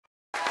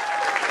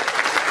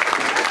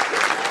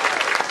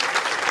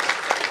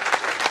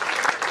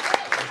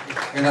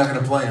You're not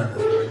going to play on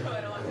this, are you?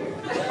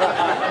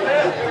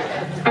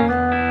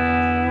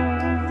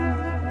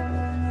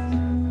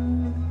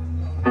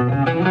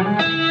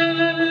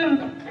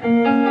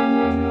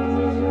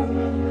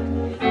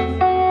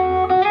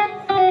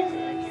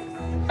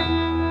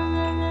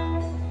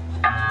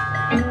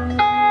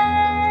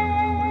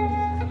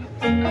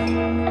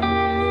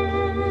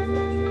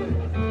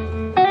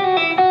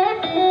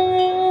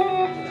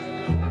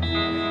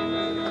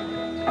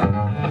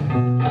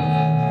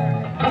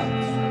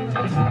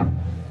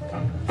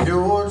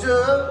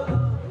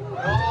 Georgia,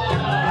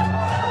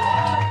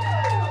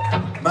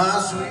 my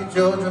sweet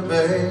Georgia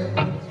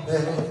baby,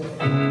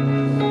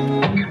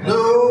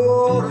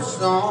 know the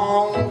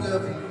song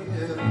of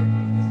you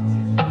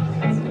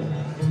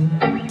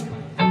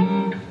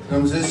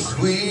comes as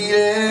sweet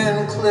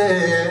and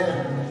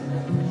clear,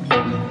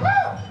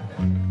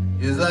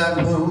 is like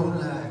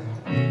moonlight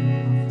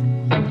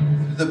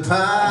to the pine,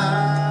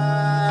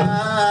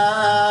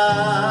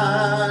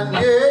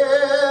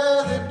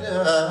 yes it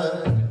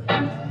does.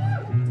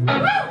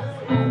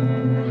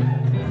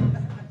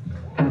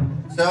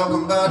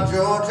 Talking about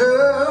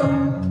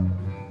Georgia,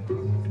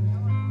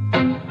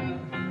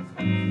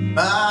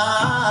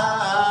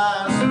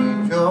 my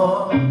sweet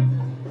Georgia,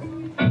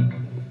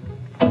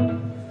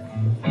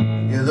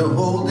 yeah, the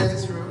whole day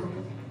through,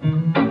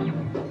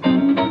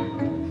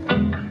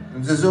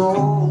 it's this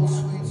old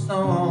sweet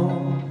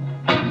song,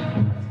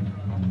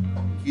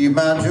 keep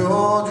my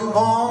Georgia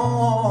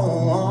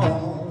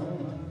warm.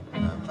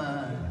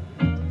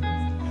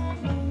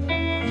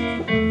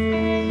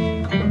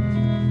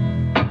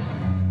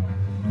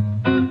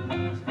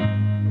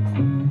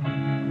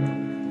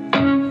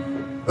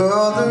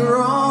 The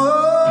rose,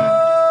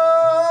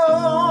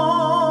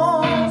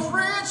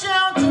 reach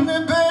out to me,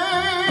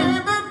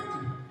 baby.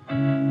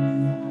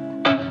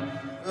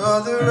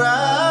 The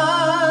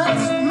right,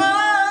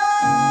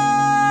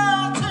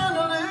 smile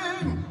tenderly.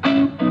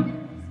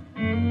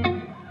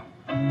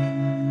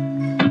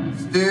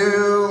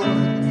 Still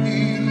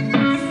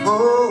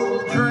peaceful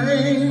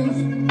dreams,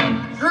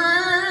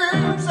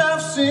 dreams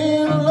I've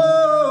seen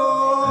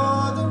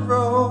along the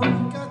road.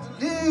 Got to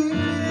leave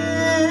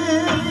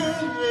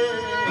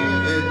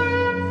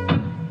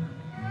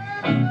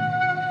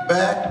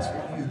back to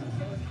you.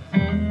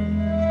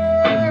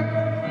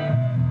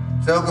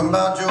 Talking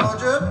about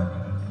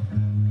Georgia,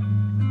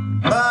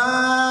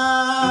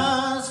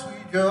 my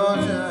sweet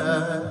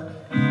Georgia.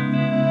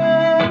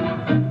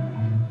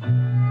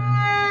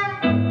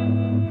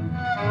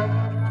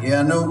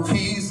 Yeah, no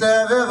peace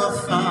I've ever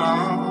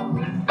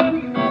found.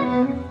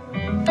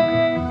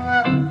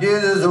 Yeah,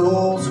 this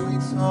old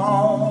sweet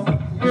song.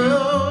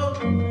 Yeah,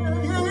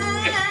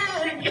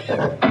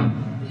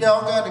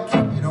 y'all got to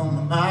keep it on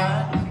the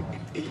mind.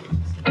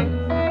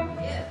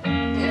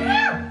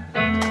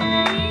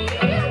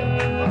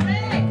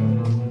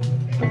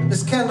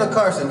 It's Kendel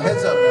Carson,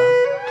 heads up now.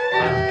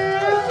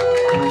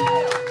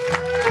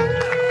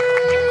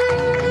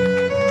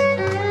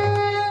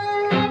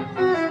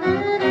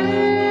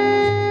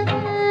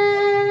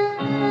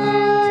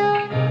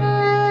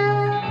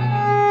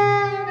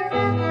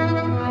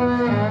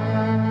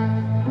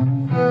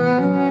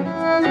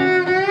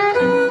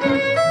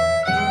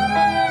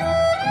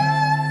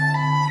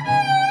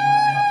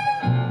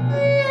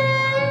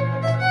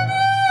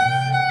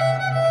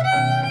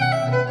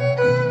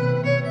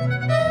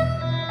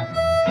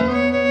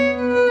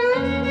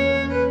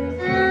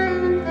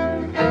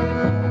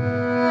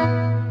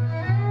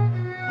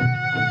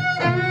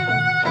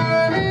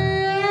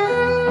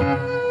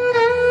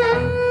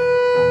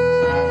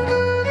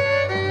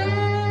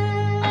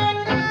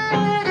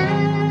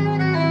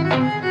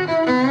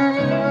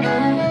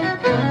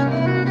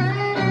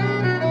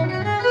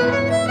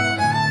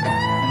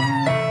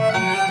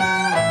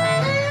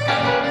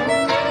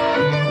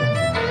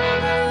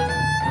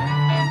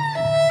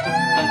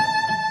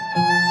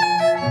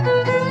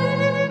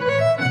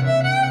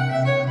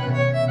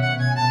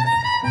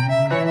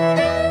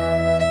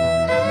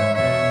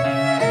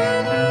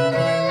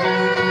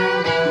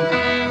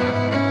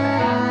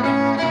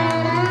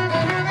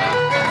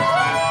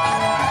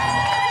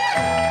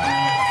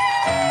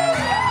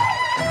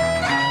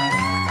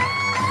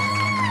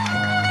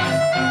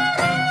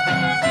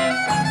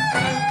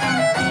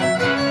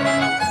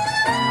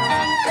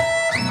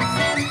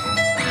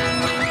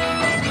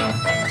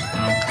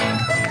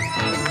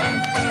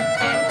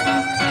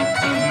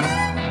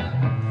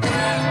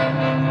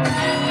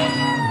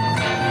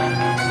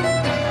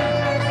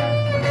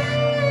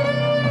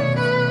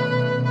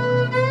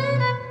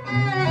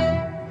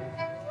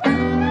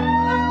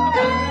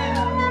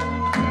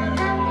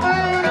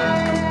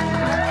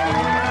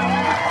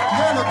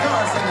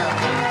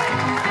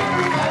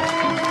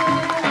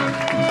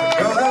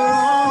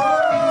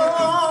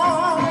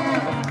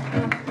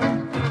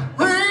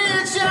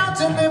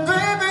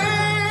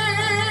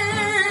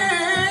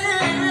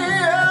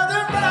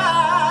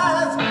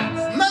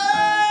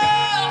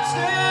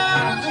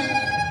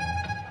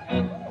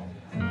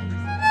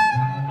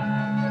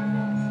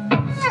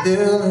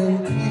 still in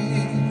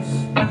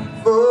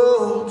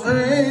peaceful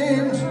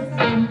dreams,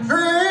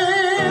 dreams.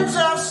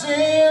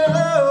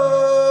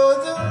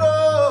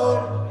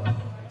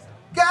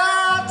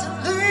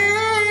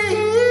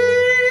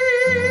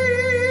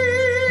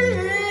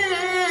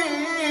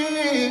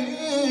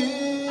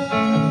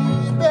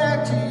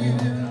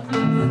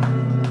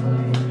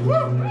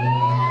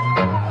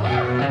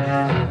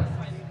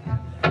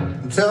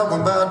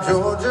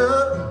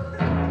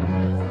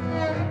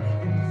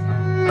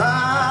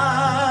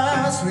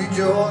 sweet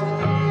Georgia.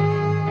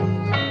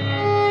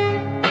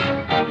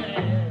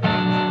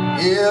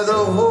 Yeah,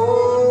 the whole